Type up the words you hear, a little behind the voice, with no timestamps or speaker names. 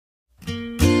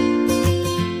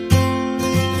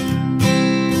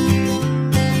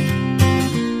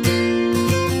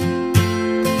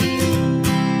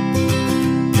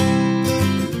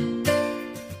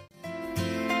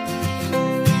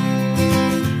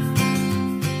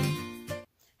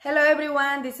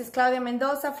everyone, this is Claudia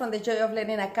Mendoza from the Joy of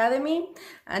Learning Academy,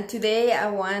 and today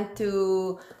I want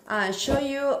to show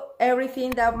you everything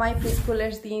that my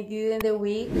preschoolers did during the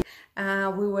week.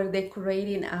 We were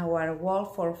decorating our wall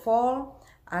for fall.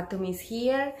 Atom is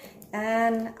here,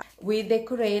 and we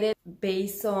decorated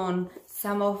based on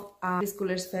some of our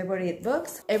preschoolers' favorite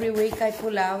books. Every week I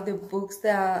pull out the books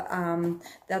that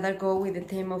go with the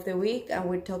theme of the week, and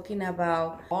we're talking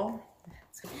about fall.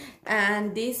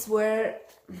 And these were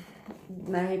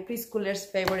my preschoolers'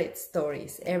 favorite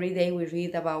stories. Every day we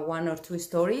read about one or two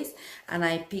stories, and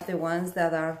I pick the ones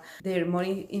that they're more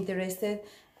interested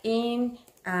in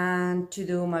and to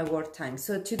do my work time.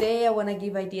 So today I want to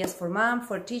give ideas for mom,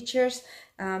 for teachers,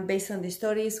 based on the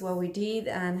stories, what we did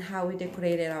and how we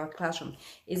decorated our classroom.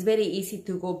 It's very easy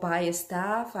to go buy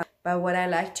stuff, but what I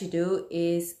like to do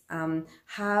is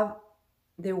have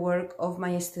the work of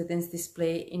my students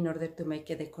display in order to make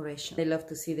a decoration. They love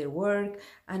to see their work,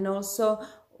 and also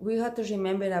we have to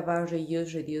remember about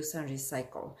reuse, reduce, and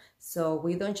recycle. So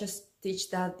we don't just teach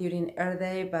that during Earth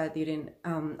Day, but during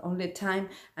all the time.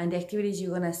 And the activities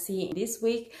you're gonna see this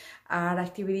week are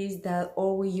activities that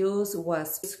all we use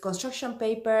was construction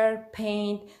paper,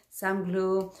 paint, some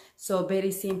glue. So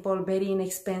very simple, very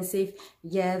inexpensive,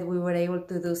 yet we were able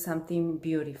to do something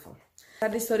beautiful.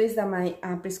 The stories that my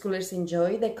preschoolers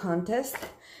enjoy, the contest,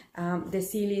 the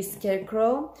silly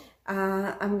scarecrow.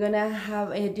 I'm gonna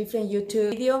have a different YouTube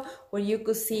video where you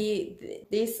could see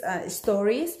these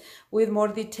stories with more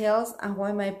details and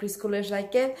why my preschoolers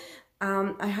like it.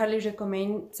 I highly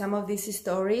recommend some of these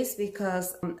stories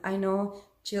because I know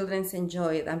children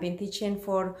enjoy it. I've been teaching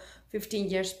for 15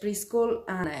 years preschool,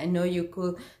 and I know you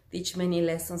could teach many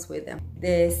lessons with them.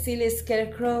 The silly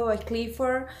scarecrow by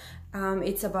Clifford.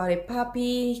 It's about a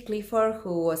puppy, Clifford,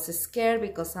 who was scared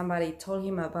because somebody told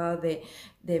him about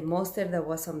the monster that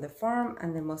was on the farm,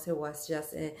 and the monster was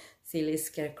just a silly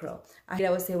scarecrow. I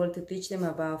was able to teach them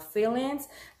about feelings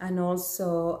and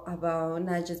also about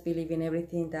not just believing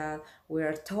everything that we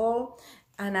are told.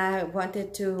 And I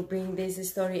wanted to bring this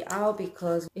story out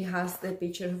because it has the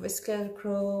picture of a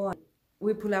scarecrow.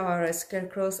 We pull out our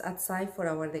scarecrows outside for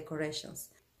our decorations.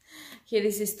 Here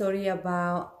is a story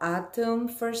about autumn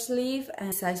first leaf, and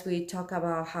besides we talk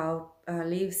about how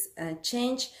leaves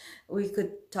change, we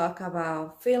could talk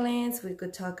about feelings, we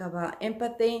could talk about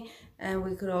empathy, and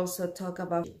we could also talk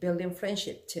about building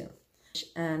friendship too.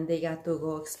 And they got to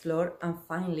go explore and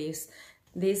find leaves.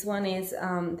 This one is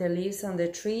the leaves on the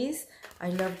trees.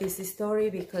 I love this story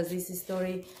because this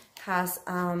story has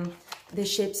the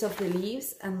shapes of the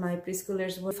leaves, and my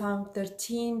preschoolers found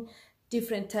 13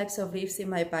 different types of leaves in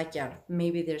my backyard.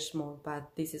 Maybe they're small,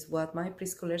 but this is what my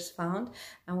preschoolers found,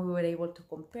 and we were able to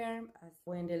compare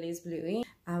when the leaves blew in,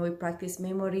 and we practiced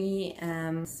memory.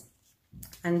 And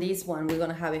this one we're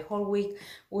gonna have a whole week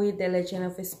with the legend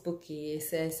of Spooky. It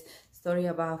says story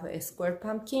about a square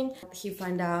pumpkin. He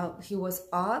found out he was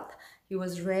odd, he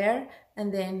was rare,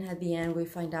 and then at the end we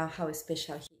find out how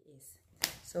special he is.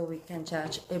 So we can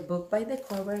judge a book by the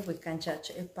cover, we can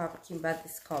judge a pumpkin by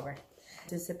this cover.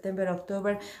 In September,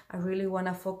 October, I really want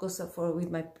to focus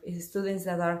with my students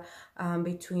that are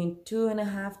between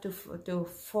 2.5 to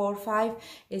 4 or 5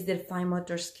 is their fine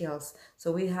motor skills.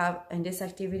 So we have in these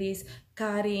activities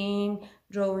cutting,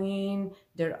 drawing,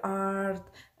 their art,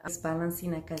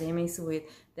 balancing academics with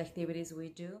the activities we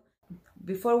do.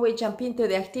 Before we jump into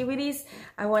the activities,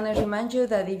 I want to remind you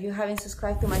that if you haven't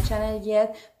subscribed to my channel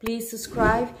yet, please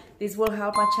subscribe. This will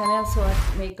help my channel so I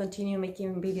may continue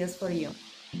making videos for you.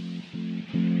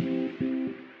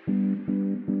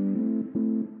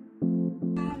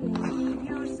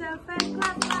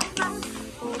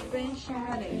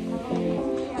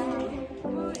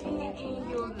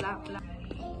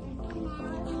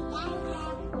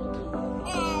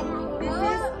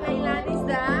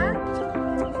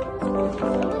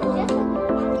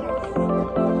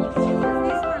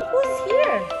 Who's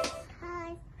here?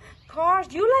 Hi. Cars.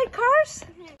 Do you like cars?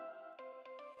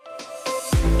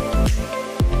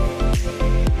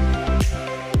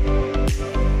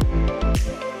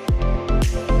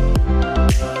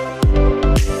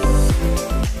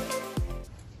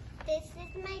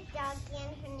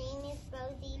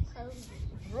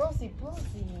 Rosie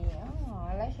Posy. Oh,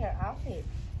 I like her outfit.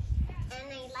 And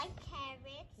I like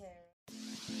carrots.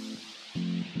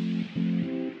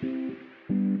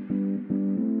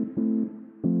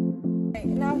 Okay,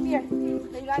 now here,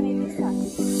 Leilani, this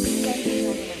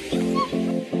side.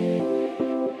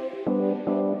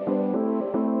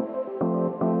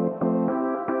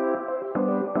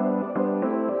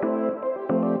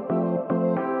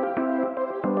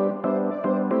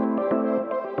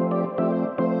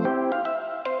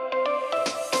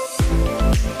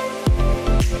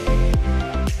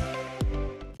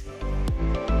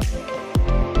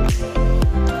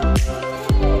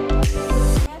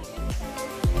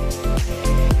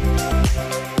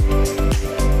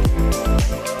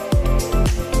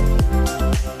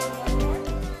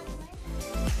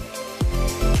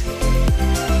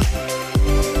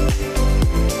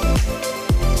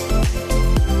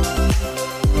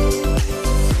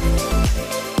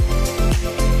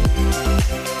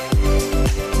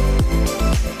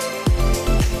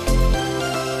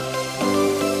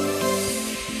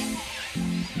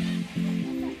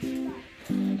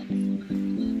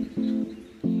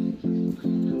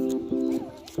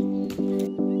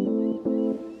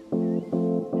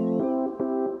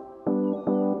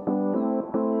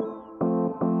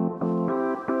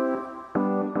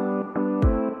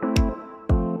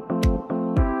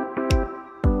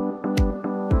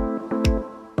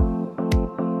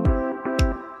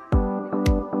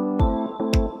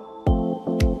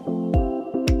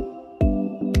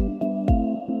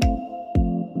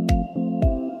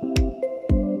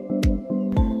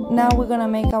 we're gonna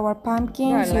make our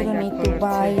pumpkins. You don't need to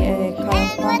buy a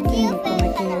colored pumpkin. You can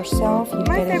make it yourself. You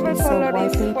get a piece of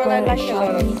white paper and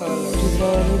Sharpie to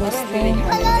draw a little stem.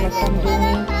 And just like I'm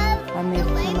doing, I make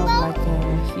kind of like a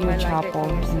huge apple,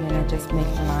 and then I just make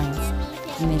lines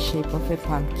in the shape of a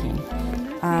pumpkin.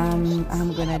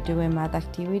 I'm gonna do a math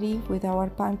activity with our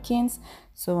pumpkins,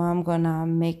 so I'm gonna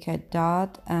make a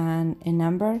dot and a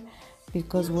number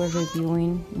because we're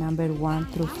reviewing number 1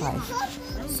 through 5.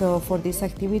 So for this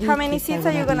activity, how many seeds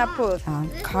are you gonna put?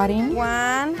 Cutting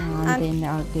 1 and then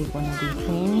they're gonna be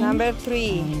painting. Number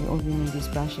 3. And all you need is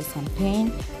brushes and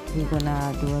paint. We're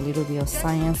gonna do a little bit of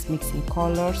science, mixing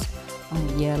colors,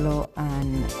 yellow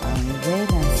and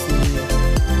red, and see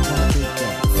what we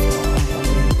get. So I'm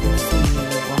going to see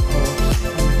what colors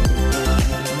we're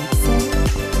mixing,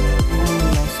 and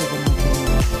we're also gonna do it.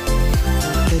 So it's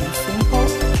pretty simple,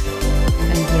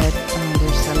 and yet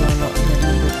there's a lot of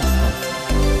little stuff.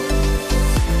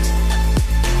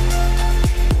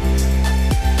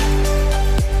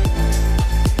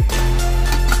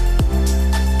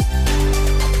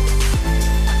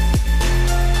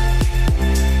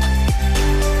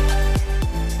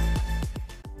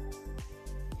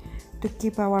 To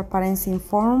keep our parents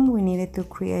informed, we needed to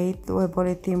create a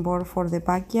bulletin board for the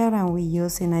backyard, and we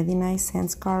used a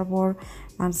 99-cent cardboard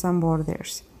and some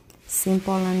borders.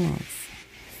 Simple and nice.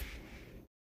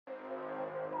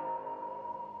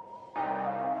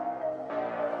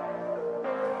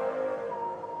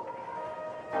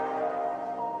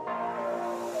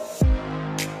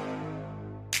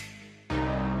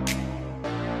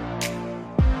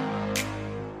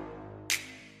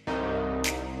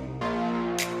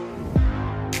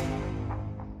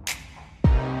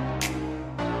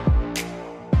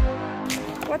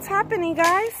 What's happening,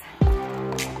 guys?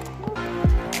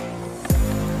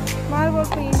 Marble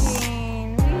painting.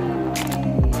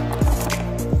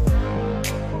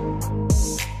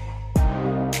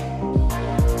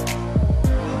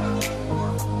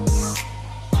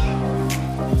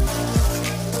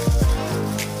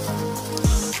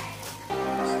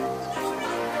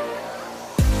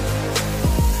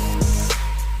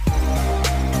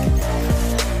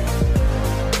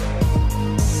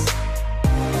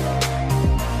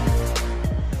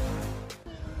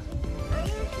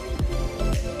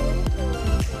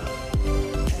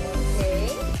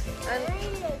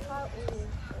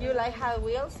 You like Hot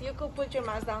Wheels? You could put your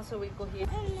mask down so we could hear.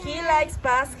 He likes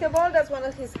basketball. That's one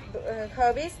of his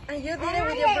hobbies. And you did it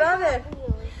with your brother.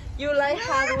 You like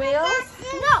Hot Wheels?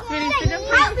 No,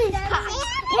 Hot Wheels car.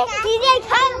 He likes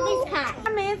Hot Wheels car.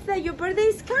 That means that your birthday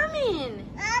is coming.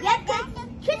 Yep,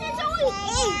 it's only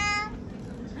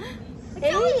 8.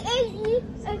 It's only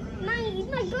 8.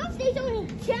 My birthday's only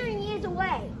 10 years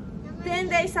away. 10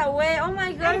 days away. Oh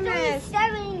my goodness. It's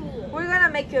only 7 years. We're gonna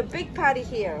make you a big party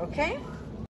here, okay?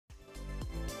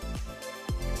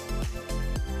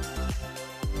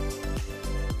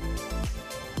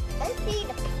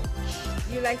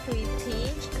 You like to eat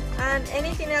peach. And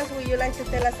anything else would you like to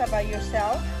tell us about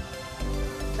yourself?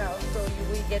 No, so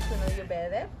we get to know you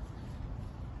better.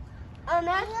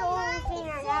 That's the only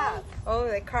thing I love. Oh,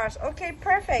 the cars. Okay,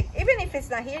 perfect. Even if it's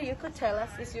not here, you could tell us.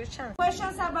 It's your chance.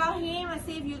 Questions about him and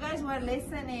see if you guys were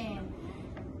listening.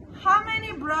 How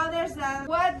many brothers does?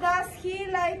 What does he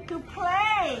like to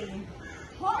play?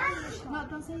 No,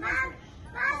 don't say that.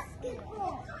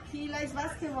 Basketball. He likes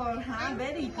basketball, huh?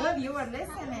 Very good. You were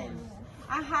listening.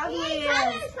 And Hot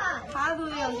Wheels. Hot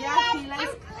Wheels. Yeah,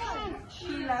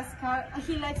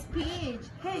 he likes peach.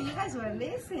 Hey, you guys were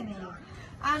listening.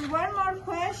 And one more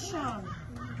question.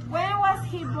 When was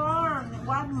he born?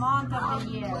 What month of the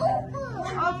year?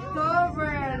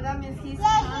 October. That means he's an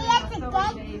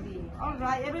October baby. All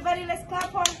right, everybody, let's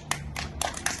clap for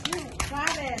you.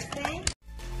 Got it. Thank you.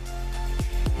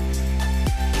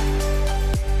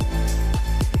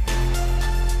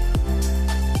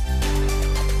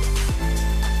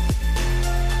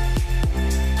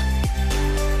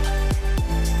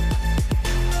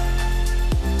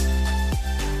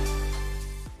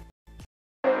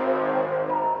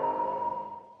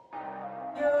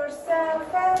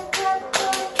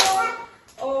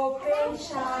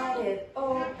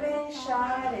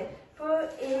 Shut it, put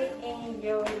it in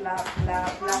your lap,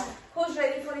 lap, lap. Who's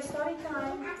ready for the story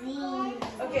time?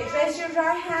 Okay, raise your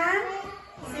right hand,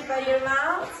 sit by your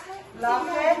mouth, lock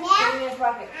it, put it in your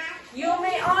pocket. You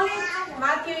may only,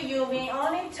 Matthew, you may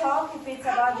only talk if it's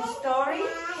about the story.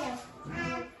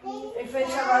 If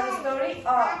it's about the story,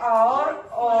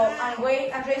 and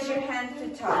wait and raise your hand to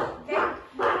talk, okay?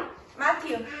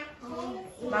 Matthew,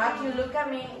 look at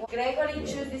me. Gregory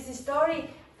chose this story.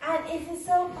 And it is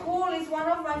so cool. It's one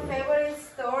of my favorite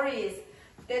stories.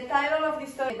 The title of the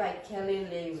story is by Kelly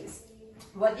Lewis.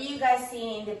 What do you guys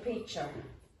see in the picture?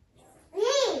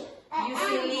 Leaves. You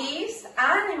see leaves,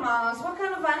 animals. What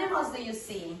kind of animals do you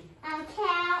see? A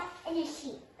cow and a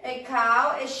sheep. A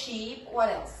cow, a sheep. What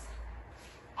else?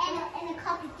 And a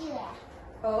cockatiel.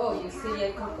 Oh, you see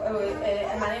an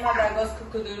animal that goes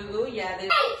cuckoo-doo-doo. Yeah.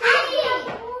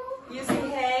 You see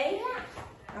hay?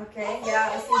 Okay,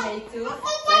 yeah, I see hay too.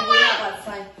 Like we have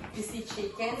outside. You see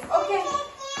chickens? Okay,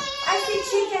 I see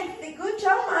chickens. Good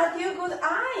job, Matthew. Good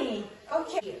eye.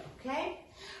 Okay, okay.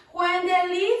 When the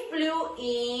leaf blew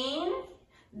in,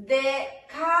 the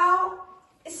cow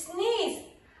sneezed.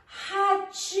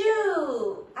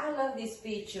 Achoo! I love these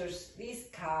pictures. This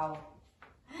cow.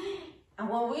 And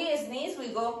when we sneeze, we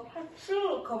go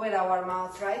achoo, cover our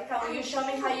mouths, right? Can you show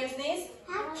me how you sneeze?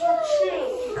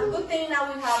 Achoo. And good thing now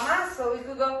we have masks, so we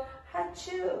could go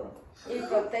achoo. It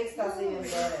protects us even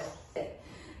better.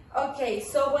 Okay,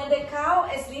 so when the cow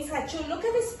sneezes achoo, look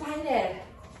at the spider.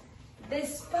 The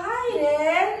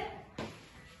spider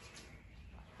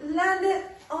landed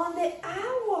on the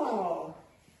owl.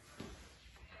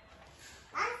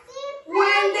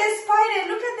 When the spider,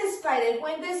 look at the spider.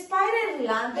 When the spider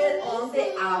landed on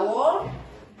the owl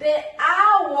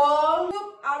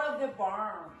swooped out of the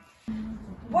barn.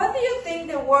 What do you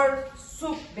think the word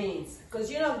swoop means?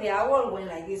 Because you know the owl went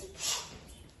like this,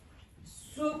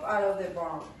 swoop out of the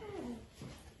barn.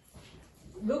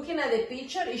 Looking at the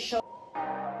picture, it shows.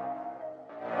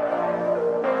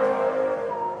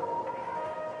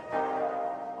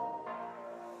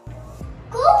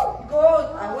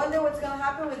 Goat. I wonder what's going to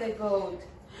happen with the goat.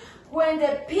 When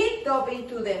the pig dove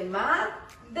into the mud,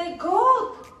 the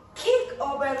goat kicked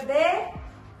over the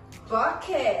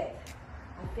bucket.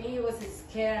 I think he was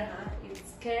scared, huh? He was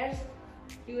scared.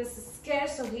 He was scared,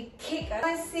 so he kicked.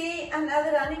 I see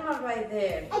another animal right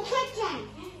there. A chicken.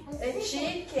 A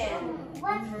chicken.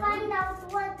 Let's find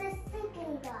out what this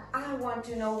chicken does. I want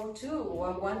to know too.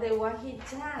 I wonder what he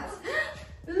does.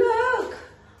 Look!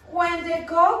 When the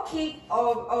goat kicked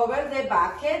over the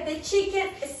bucket, the chicken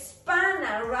spun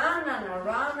around and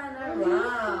around and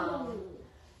around.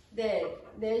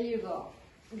 There you go.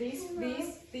 This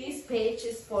page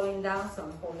is falling down, so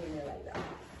I'm holding it like that.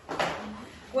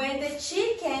 When the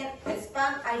chicken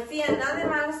spun, I see another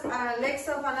man's legs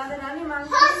of another animal.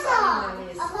 Horse.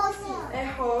 A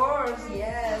horse,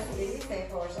 yes, it is a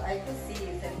horse. I can see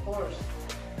it's a horse.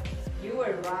 You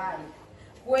were right.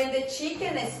 When the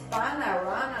chicken spun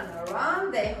around and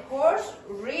around, the horse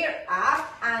reared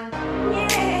up and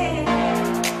yeah.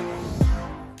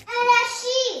 And a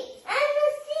sheep.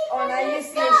 Oh, now you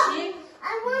see a sheep? I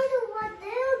wonder what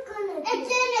they're gonna do. It's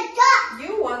in a duck.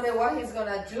 You wonder what he's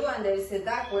gonna do, and there is a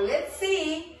duck. Well, let's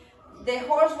see. The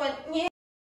horse went yeah.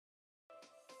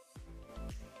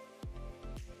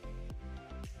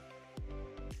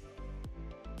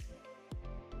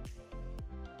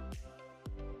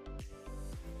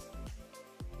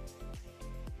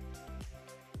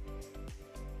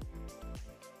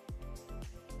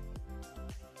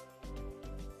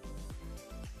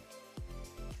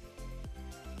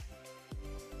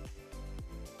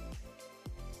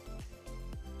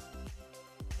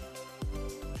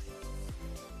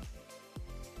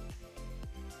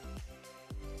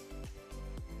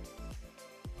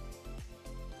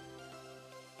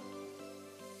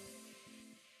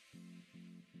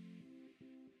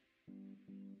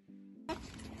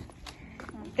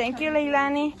 Thank you,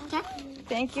 Leilani. Okay.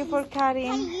 Thank you for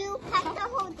cutting. You cut the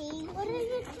whole thing. What are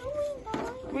you doing, guys?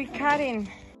 We're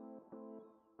cutting.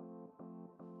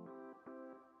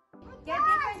 Get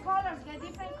different colors. Get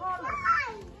different colors.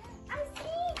 I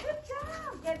see. Good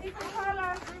job. Get different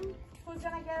colors. Who's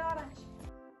gonna get orange?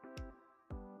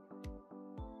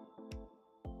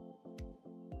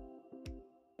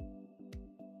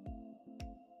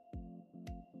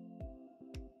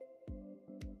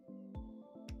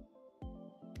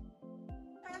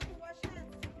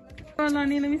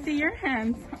 Lonnie, let me see your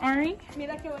hands. Ari?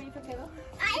 Mira qué bonito quedó.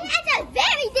 My hands are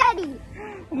very dirty.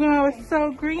 Wow, it's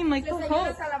so green like the ¿Les whole.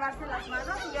 ayudas a lavarse las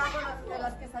manos y yo hago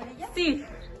las quesadillas? Sí.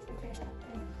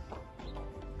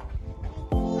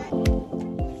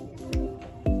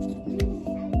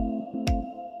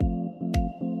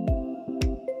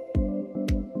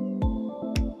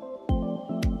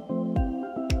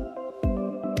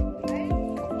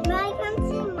 Mine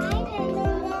comes in mine and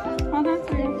Oh,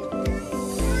 that's weird.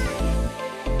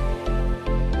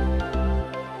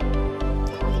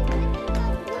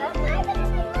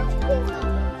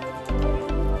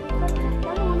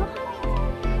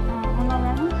 Uno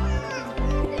round.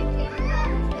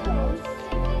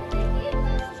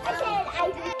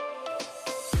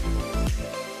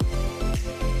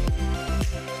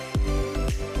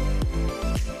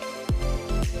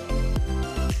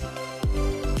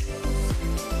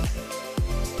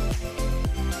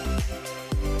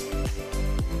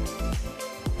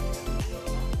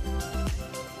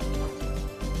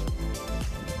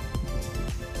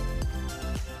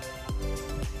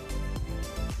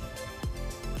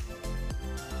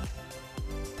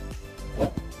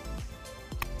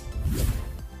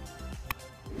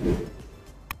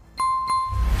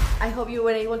 hope you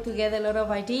were able to get a lot of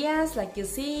ideas. Like you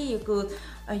see, you could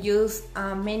use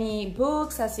many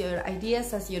books as your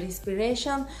ideas, as your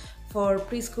inspiration for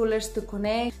preschoolers to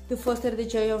connect, to foster the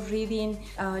joy of reading,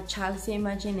 child's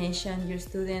imagination, your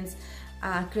students'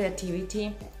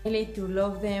 creativity, really to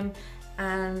love them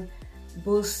and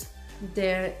boost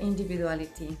their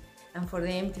individuality, and for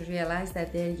them to realize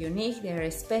that they're unique, they're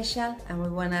special, and we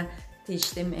want to teach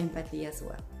them empathy as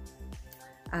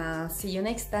well. See you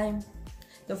next time.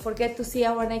 Don't forget to see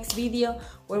our next video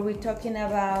where we're talking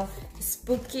about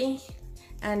Spooky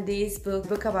and this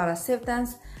book about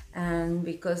acceptance, and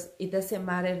because it doesn't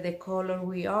matter the color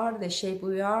we are, the shape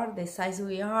we are, the size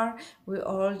we are, we're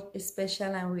all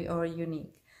special and we are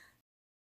unique.